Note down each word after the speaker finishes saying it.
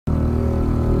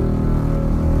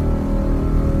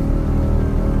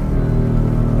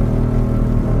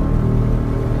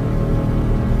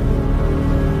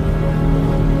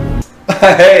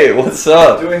Hey, what's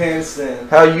up? Do a handstand.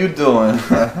 How you doing?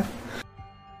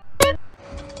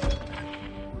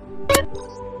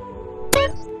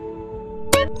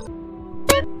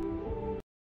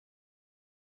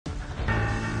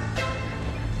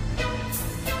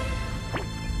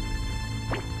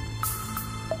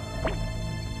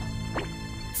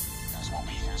 We'll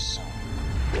be here soon.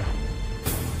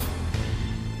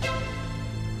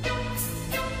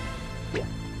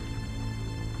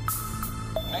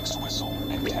 Next whistle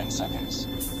in 10 seconds.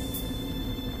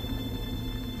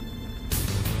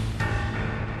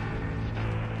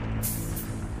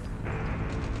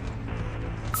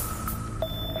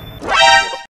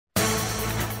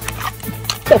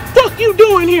 The fuck you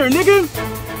doing here, nigga?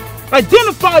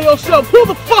 Identify yourself. Who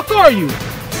the fuck are you?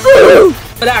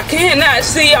 But I cannot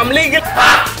see. I'm legal.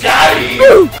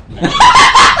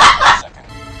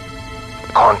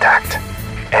 Contact.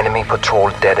 Enemy patrol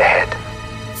dead ahead.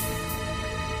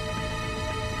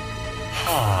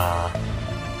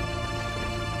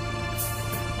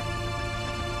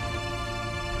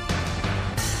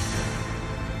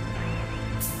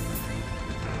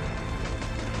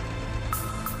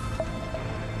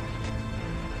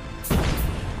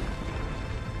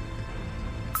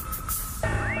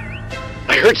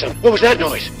 I heard something. What was that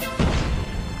noise?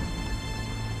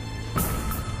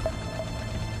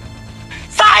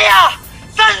 Saya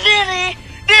sendiri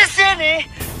di sini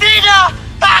tidak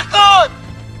takut.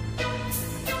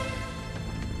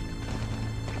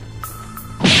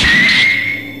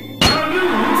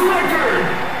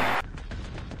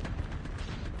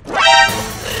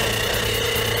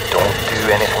 Don't do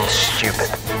anything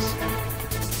stupid.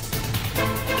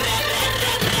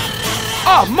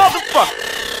 Oh, motherfucker!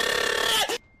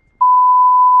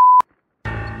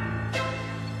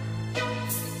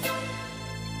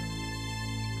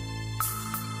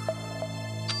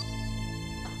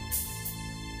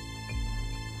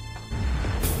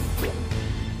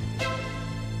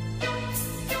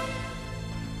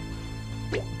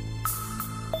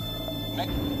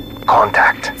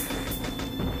 Contact.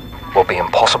 Will be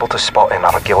impossible to spot in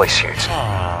our ghillie suits.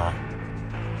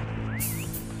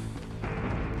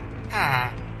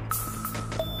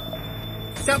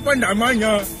 Siapa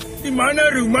namanya? Di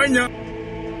mana rumahnya?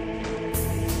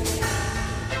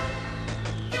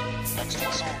 Next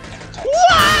whistle in 10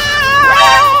 seconds.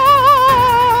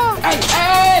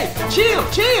 Hey! Chill!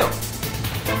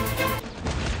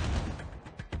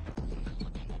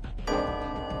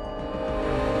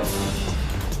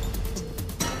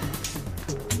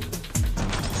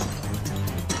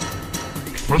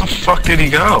 Where the fuck did he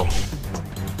go?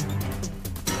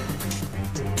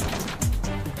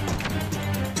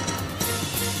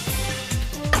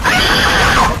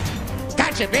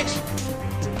 Gotcha, bitch!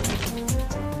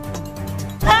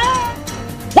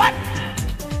 What?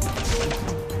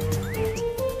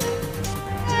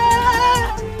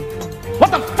 What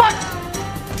the fuck?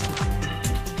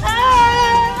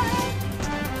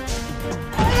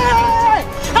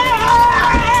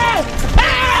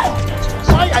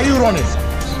 Why are you running?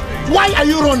 Why are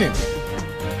you running?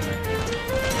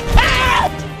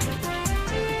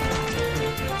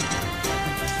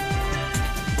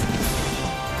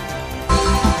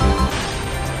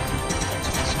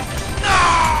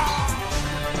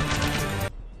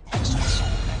 Next whistle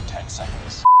in 10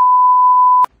 seconds.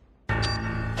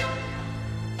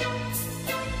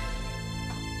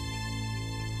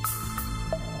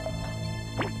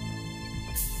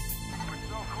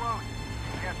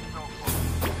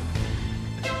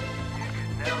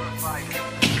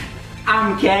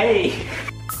 I'm gay.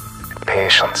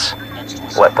 Patience. Next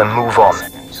whistle Let them move on. in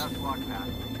 10 seconds.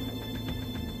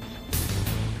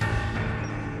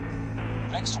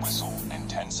 Next whistle in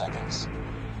 10 seconds.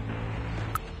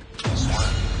 This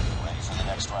work. Ready for the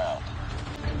next round.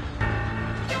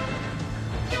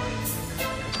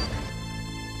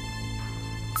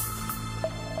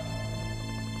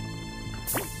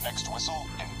 Next whistle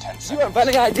in 10 seconds. You have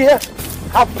any idea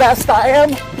how fast I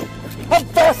am? I'm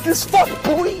fast as fuck,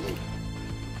 boy!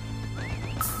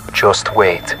 Just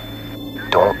wait.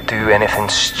 Don't do anything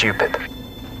stupid.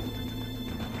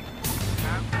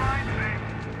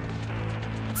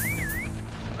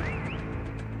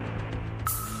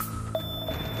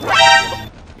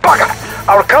 Bugger!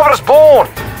 Our cover is blown!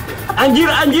 Anjir.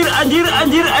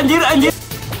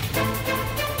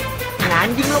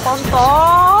 Anjing lu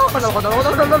kontol.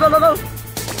 Kontol.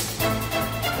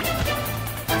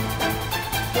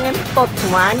 Ngentot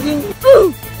semua anjing.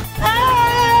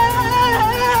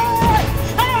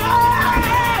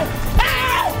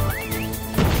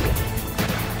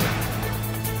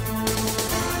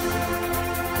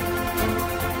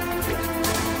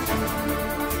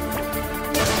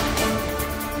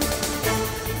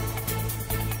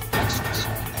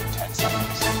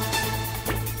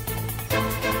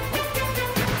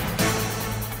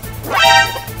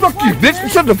 Bitch,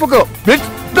 shut the fuck up. Bitch,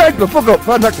 back the fuck up.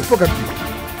 I'll knock the fuck out of you.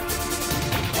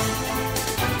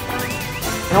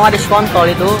 Emang ada skontol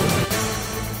itu.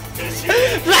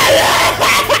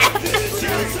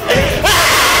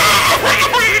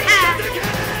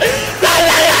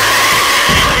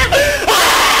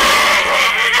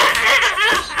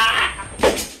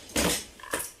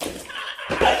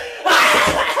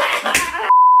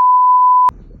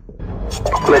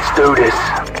 Let's do this.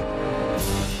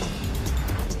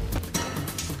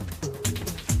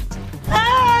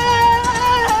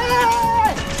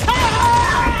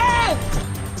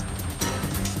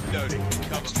 Loading.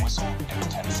 Next whistle in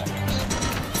 10 seconds.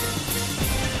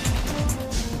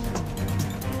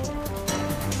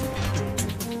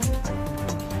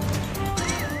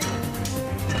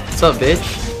 What's up, bitch?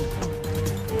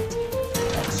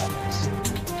 10 seconds.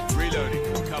 Reloading.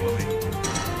 Cover me.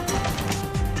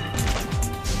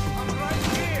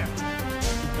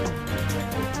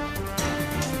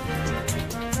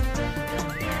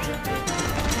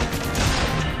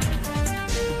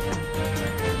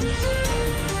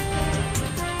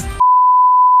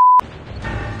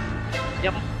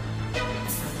 Yep.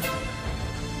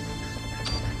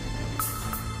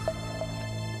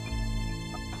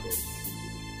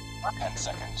 Ten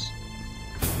seconds.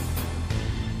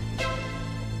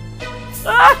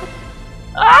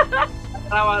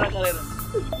 Rawa kalian.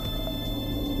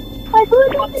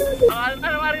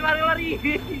 Lari.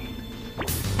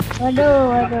 Waduh.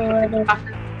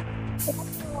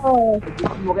 Oh.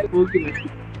 Bukan mungkin.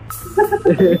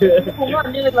 Bunga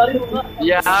dia lari bunga.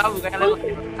 Iya, bukan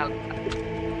lari.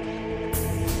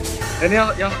 Ini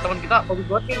yang teman kita bagus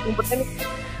banget nih umpetnya nih.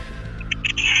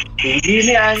 Tinggi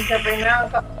nih anjing capeknya.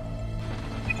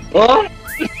 Oh.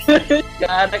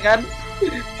 Gak ada kan?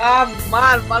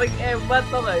 Aman, paling hebat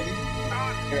tau gak ini?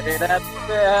 Hebat.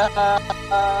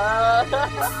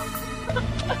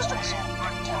 Next whistle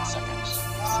in 10 seconds.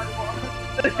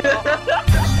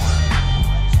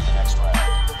 Next round.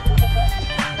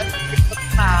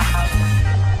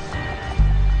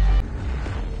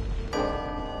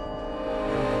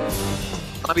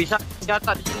 Gak bisa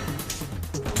jatah di sini.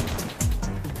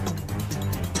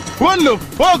 What the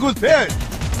fuck was that?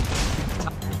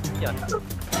 Jatah.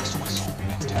 Next whistle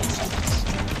in 10 seconds.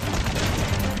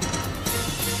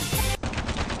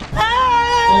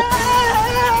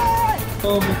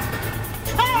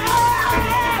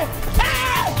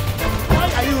 Why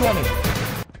are you running?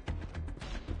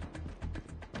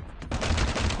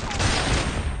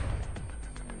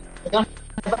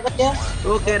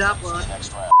 Oke, dapat.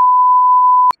 Next round.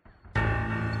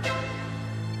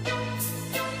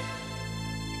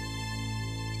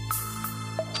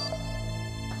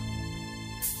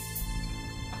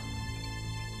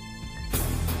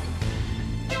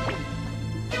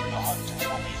 The hunters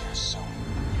will be here soon.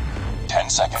 10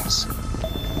 seconds.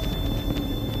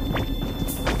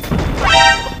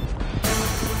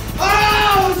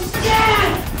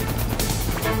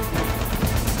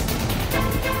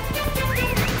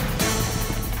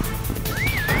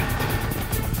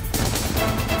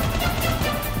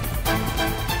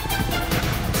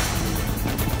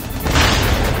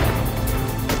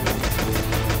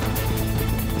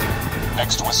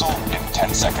 Next whistle in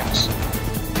 10 seconds.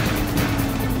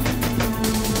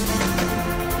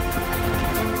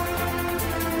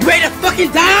 You ready to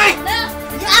fucking die?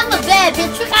 I'm a bad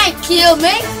bitch. You can't kill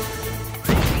me.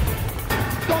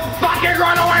 Fucking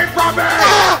run away from me!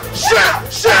 Shit!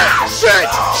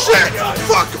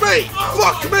 Fuck me!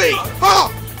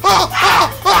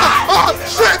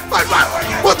 Shit!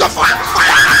 What the fuck?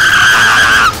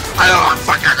 I don't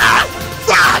fucking know!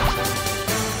 Fuck!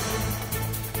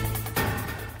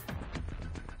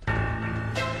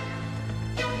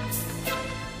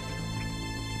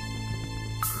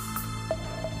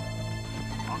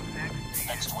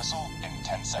 Next whistle in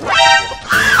 10 seconds.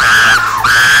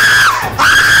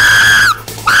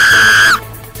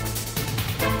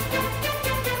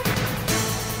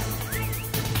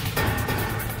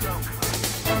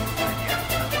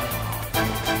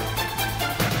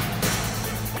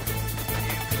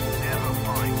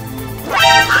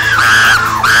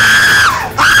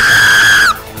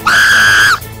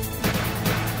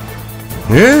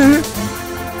 Yeah.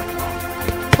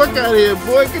 Fuck out of here,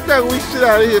 boy. Get that weak shit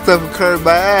out of here. Something curved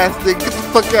my ass, nigga. Get the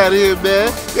fuck out of here, man.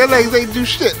 Your legs ain't do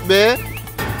shit, man.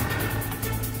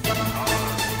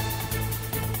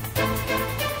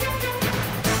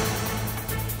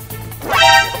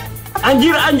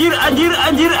 Anjir.